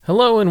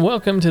Hello and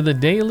welcome to the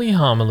Daily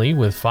Homily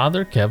with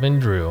Father Kevin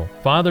Drew.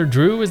 Father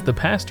Drew is the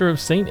pastor of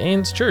St.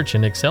 Anne's Church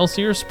in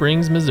Excelsior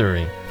Springs,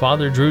 Missouri.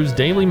 Father Drew's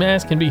daily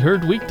mass can be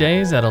heard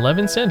weekdays at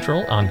 11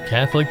 Central on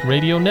Catholic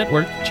Radio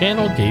Network,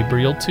 channel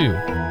Gabriel 2.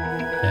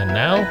 And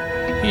now,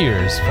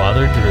 here's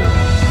Father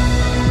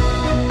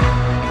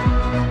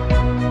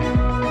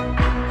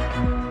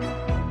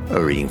Drew.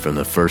 A reading from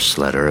the first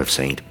letter of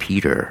St.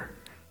 Peter.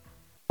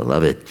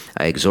 Beloved,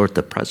 I exhort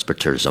the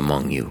presbyters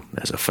among you,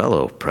 as a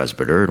fellow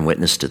presbyter and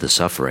witness to the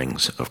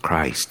sufferings of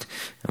Christ,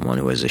 and one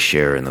who has a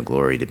share in the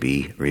glory to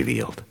be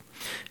revealed.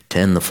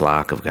 Tend the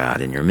flock of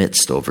God in your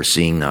midst,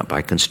 overseeing not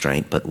by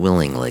constraint, but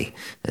willingly,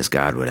 as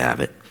God would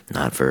have it,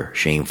 not for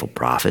shameful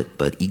profit,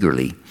 but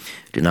eagerly.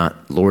 Do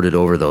not lord it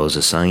over those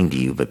assigned to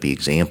you, but be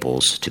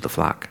examples to the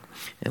flock.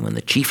 And when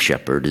the chief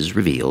shepherd is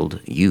revealed,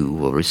 you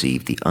will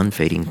receive the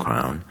unfading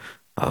crown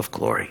of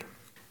glory.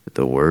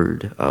 The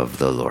word of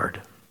the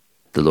Lord.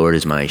 The Lord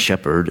is my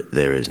shepherd,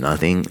 there is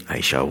nothing I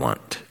shall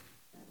want.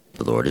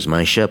 The Lord is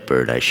my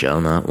shepherd, I shall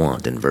not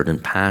want. In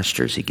verdant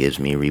pastures he gives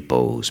me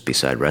repose.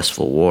 Beside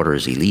restful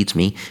waters he leads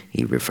me,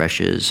 he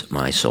refreshes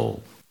my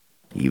soul.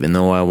 Even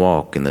though I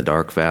walk in the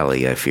dark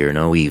valley, I fear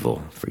no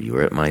evil, for you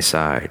are at my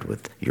side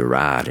with your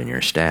rod and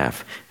your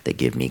staff. They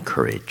give me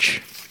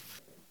courage.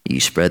 You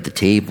spread the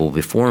table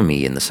before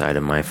me in the sight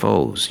of my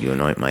foes. You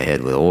anoint my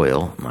head with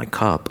oil, my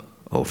cup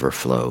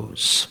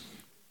overflows.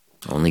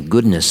 Only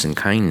goodness and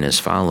kindness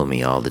follow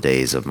me all the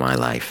days of my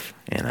life,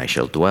 and I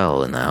shall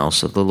dwell in the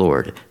house of the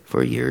Lord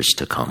for years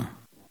to come.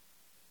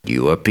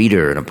 You are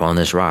Peter, and upon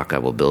this rock I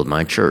will build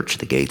my church.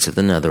 The gates of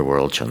the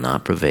netherworld shall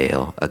not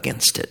prevail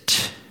against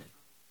it.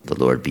 The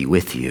Lord be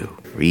with you.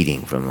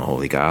 Reading from the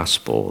Holy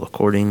Gospel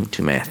according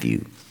to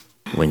Matthew.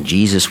 When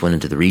Jesus went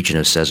into the region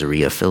of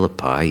Caesarea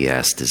Philippi, he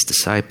asked his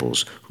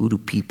disciples, "Who do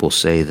people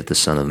say that the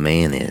Son of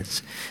Man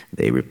is?"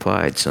 They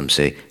replied, "Some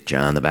say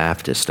John the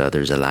Baptist,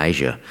 others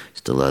Elijah,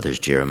 still others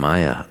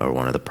Jeremiah or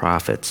one of the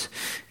prophets."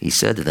 He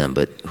said to them,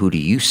 "But who do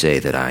you say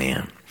that I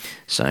am?"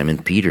 Simon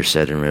Peter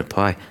said in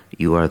reply,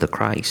 "You are the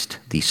Christ,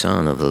 the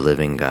Son of the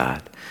living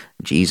God."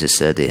 Jesus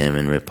said to him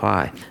in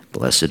reply,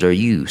 "Blessed are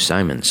you,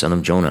 Simon, son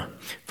of Jonah,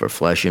 for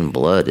flesh and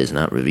blood has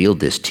not revealed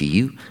this to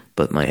you,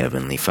 but my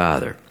heavenly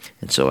Father.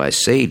 And so I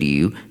say to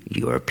you,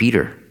 you are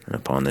Peter, and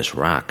upon this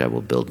rock I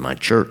will build my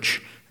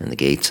church, and the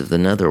gates of the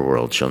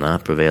netherworld shall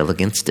not prevail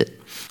against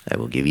it. I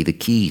will give you the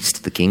keys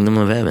to the kingdom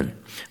of heaven.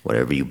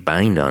 Whatever you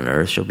bind on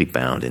earth shall be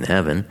bound in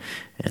heaven,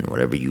 and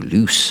whatever you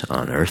loose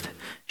on earth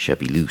shall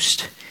be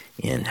loosed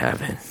in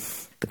heaven."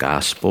 The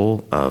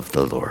Gospel of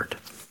the Lord.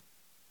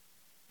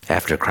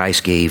 After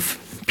Christ gave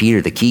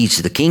Peter the keys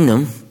to the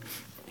kingdom,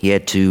 he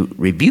had to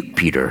rebuke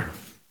Peter,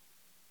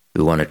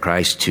 who wanted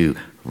Christ to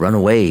run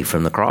away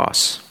from the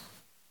cross.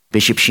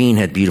 Bishop Sheen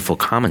had beautiful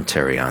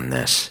commentary on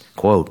this.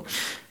 Quote,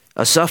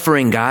 "A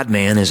suffering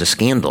God-man is a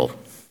scandal.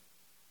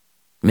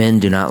 Men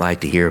do not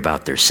like to hear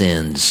about their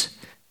sins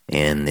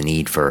and the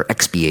need for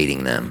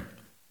expiating them.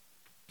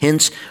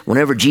 Hence,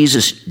 whenever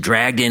Jesus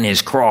dragged in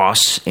his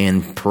cross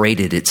and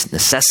paraded its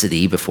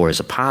necessity before his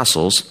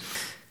apostles,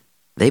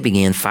 they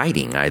began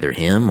fighting either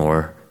him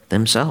or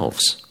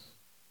themselves.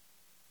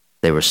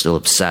 They were still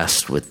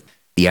obsessed with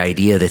the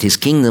idea that his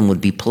kingdom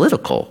would be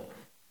political,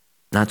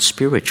 not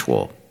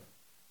spiritual.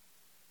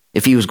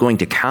 If he was going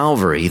to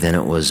Calvary, then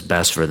it was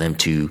best for them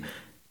to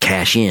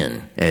cash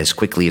in as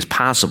quickly as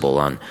possible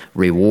on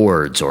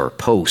rewards or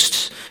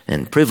posts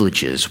and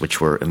privileges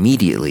which were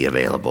immediately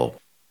available.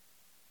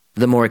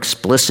 The more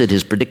explicit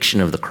his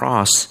prediction of the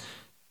cross,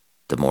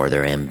 the more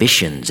their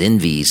ambitions,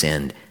 envies,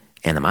 and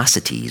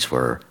animosities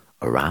were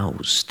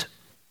aroused.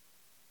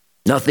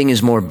 Nothing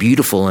is more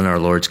beautiful in our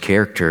Lord's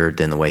character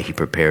than the way he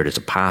prepared his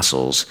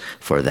apostles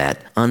for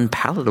that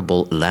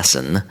unpalatable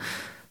lesson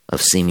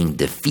of seeming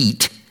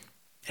defeat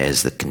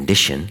as the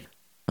condition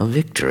of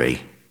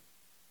victory.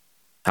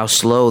 How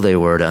slow they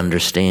were to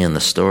understand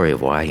the story of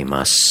why he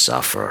must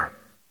suffer.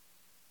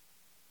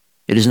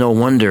 It is no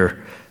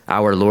wonder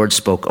our Lord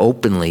spoke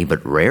openly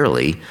but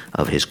rarely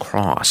of his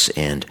cross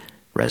and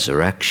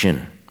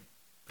resurrection,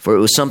 for it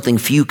was something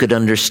few could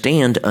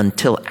understand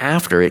until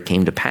after it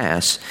came to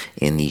pass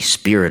and the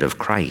Spirit of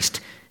Christ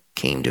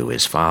came to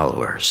his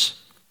followers.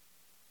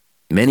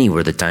 Many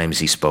were the times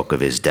he spoke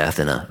of his death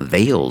in a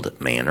veiled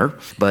manner,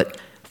 but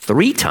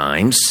 3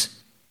 times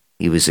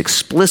he was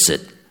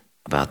explicit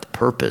about the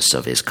purpose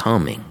of his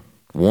coming.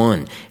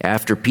 1,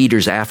 after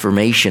Peter's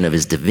affirmation of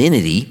his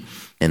divinity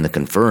and the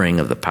conferring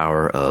of the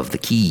power of the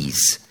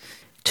keys.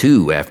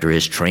 2, after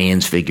his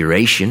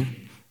transfiguration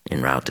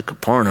en route to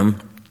Capernaum.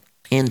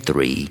 And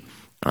 3,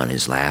 on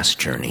his last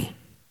journey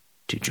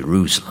to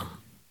Jerusalem.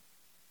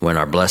 When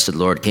our blessed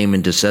Lord came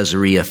into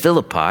Caesarea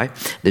Philippi,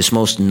 this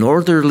most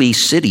northerly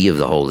city of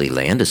the Holy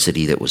Land, a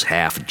city that was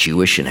half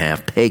Jewish and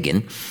half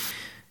pagan,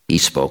 he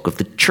spoke of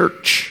the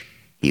church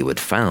he would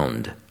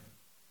found.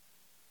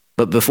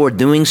 But before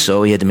doing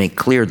so, he had to make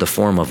clear the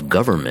form of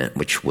government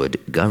which would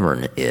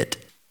govern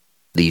it.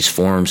 These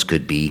forms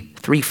could be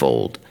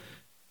threefold: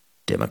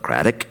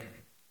 democratic,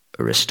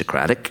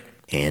 aristocratic,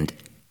 and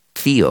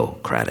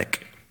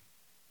theocratic.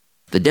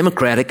 The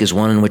democratic is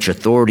one in which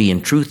authority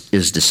and truth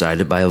is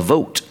decided by a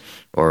vote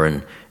or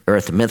an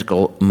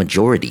arithmetical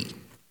majority.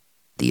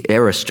 The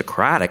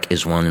aristocratic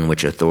is one in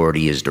which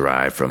authority is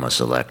derived from a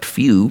select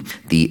few.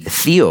 The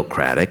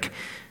theocratic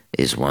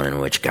is one in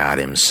which God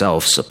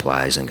himself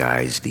supplies and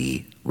guides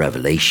the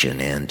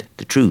revelation and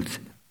the truth.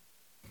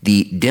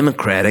 The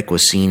democratic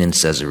was seen in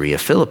Caesarea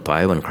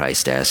Philippi when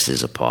Christ asked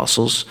his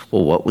apostles,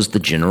 well, what was the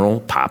general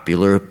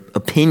popular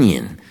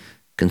opinion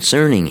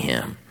concerning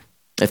him?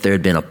 If there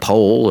had been a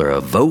poll or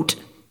a vote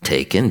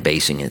taken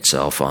basing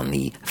itself on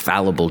the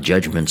fallible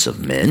judgments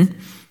of men,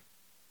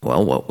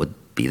 well, what would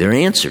be their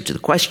answer to the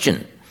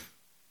question?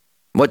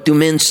 What do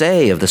men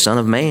say of the Son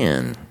of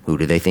Man? Who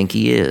do they think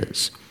he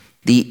is?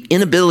 The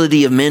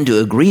inability of men to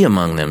agree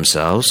among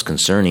themselves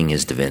concerning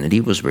his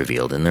divinity was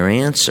revealed in their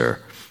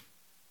answer.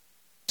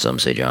 Some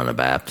say John the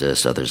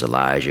Baptist, others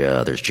Elijah,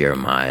 others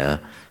Jeremiah,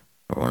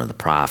 or one of the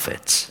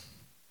prophets.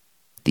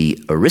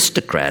 The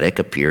aristocratic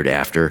appeared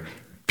after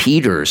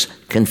Peter's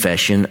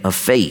confession of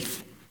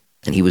faith,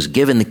 and he was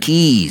given the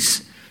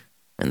keys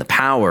and the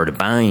power to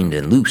bind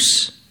and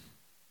loose.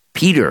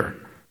 Peter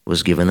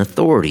was given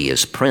authority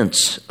as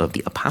prince of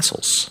the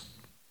apostles.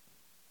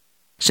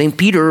 St.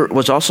 Peter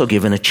was also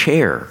given a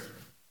chair,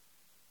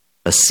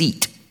 a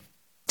seat.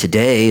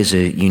 Today is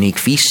a unique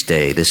feast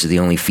day. This is the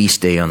only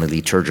feast day on the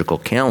liturgical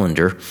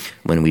calendar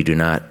when we do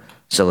not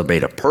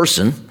celebrate a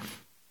person.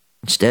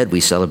 Instead, we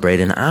celebrate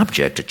an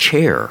object, a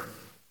chair.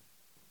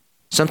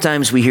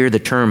 Sometimes we hear the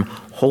term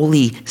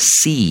Holy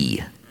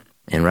See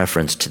in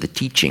reference to the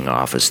teaching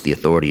office, the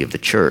authority of the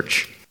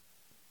church.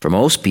 For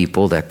most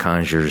people, that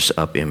conjures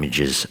up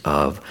images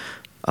of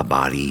a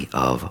body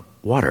of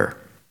water,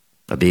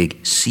 a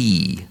big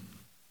sea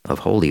of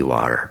holy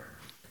water.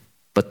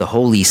 But the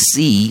Holy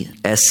See,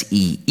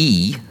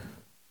 S-E-E,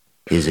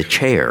 is a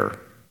chair.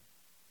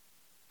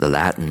 The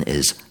Latin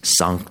is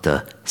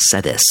Sancta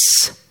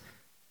Sedes,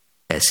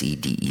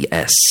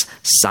 S-E-D-E-S.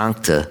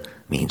 Sancta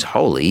means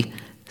holy,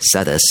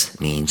 Sedes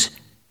means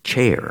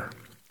chair.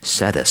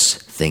 Sedes,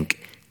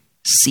 think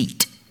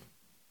seat.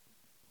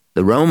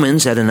 The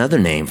Romans had another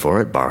name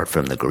for it, borrowed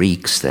from the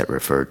Greeks, that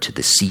referred to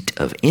the seat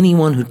of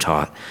anyone who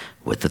taught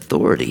with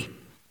authority.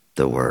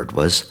 The word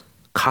was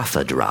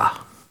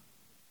cathedra.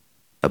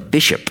 A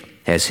bishop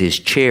has his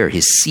chair,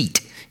 his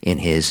seat, in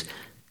his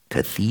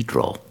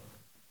cathedral.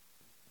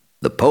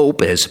 The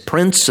Pope, as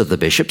prince of the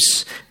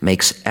bishops,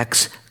 makes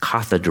ex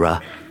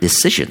cathedra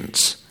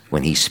decisions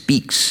when he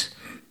speaks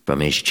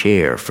from his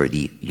chair for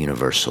the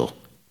universal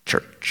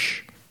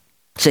church.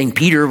 St.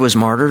 Peter was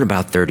martyred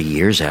about 30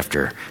 years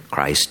after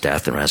Christ's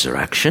death and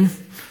resurrection.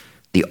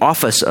 The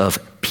office of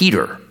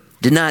Peter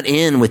did not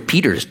end with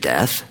Peter's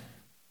death.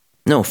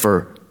 No,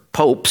 for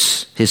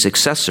popes, his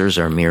successors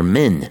are mere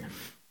men.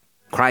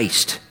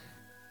 Christ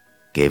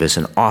gave us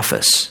an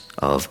office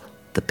of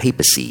the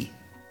papacy,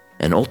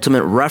 an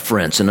ultimate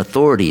reference and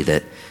authority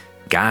that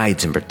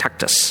guides and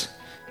protects us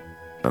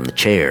from the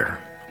chair,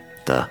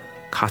 the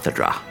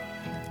cathedra,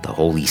 the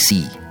Holy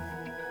See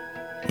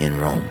in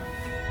Rome.